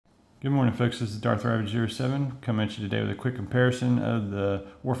Good morning, folks. This is Darth Rabbit07 coming at you today with a quick comparison of the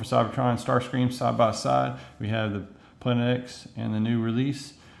War for Cybertron and Starscream side by side. We have the Planet X and the new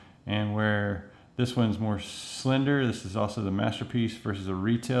release, and where this one's more slender, this is also the masterpiece versus a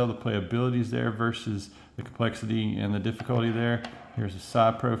retail. The playability is there versus the complexity and the difficulty there. Here's a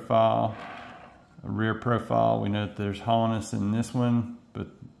side profile, a rear profile. We know that there's hollowness in this one, but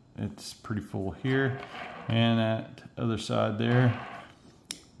it's pretty full here. And that other side there,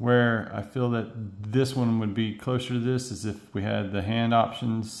 where I feel that this one would be closer to this is if we had the hand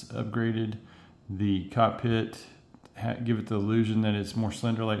options upgraded, the cockpit, give it the illusion that it's more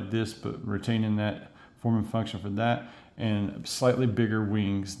slender like this, but retaining that form and function for that, and slightly bigger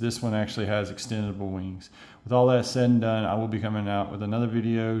wings. This one actually has extendable wings. With all that said and done, I will be coming out with another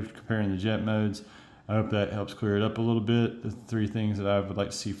video comparing the jet modes. I hope that helps clear it up a little bit. The three things that I would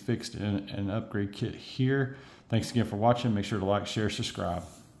like to see fixed in an upgrade kit here. Thanks again for watching. Make sure to like, share, subscribe.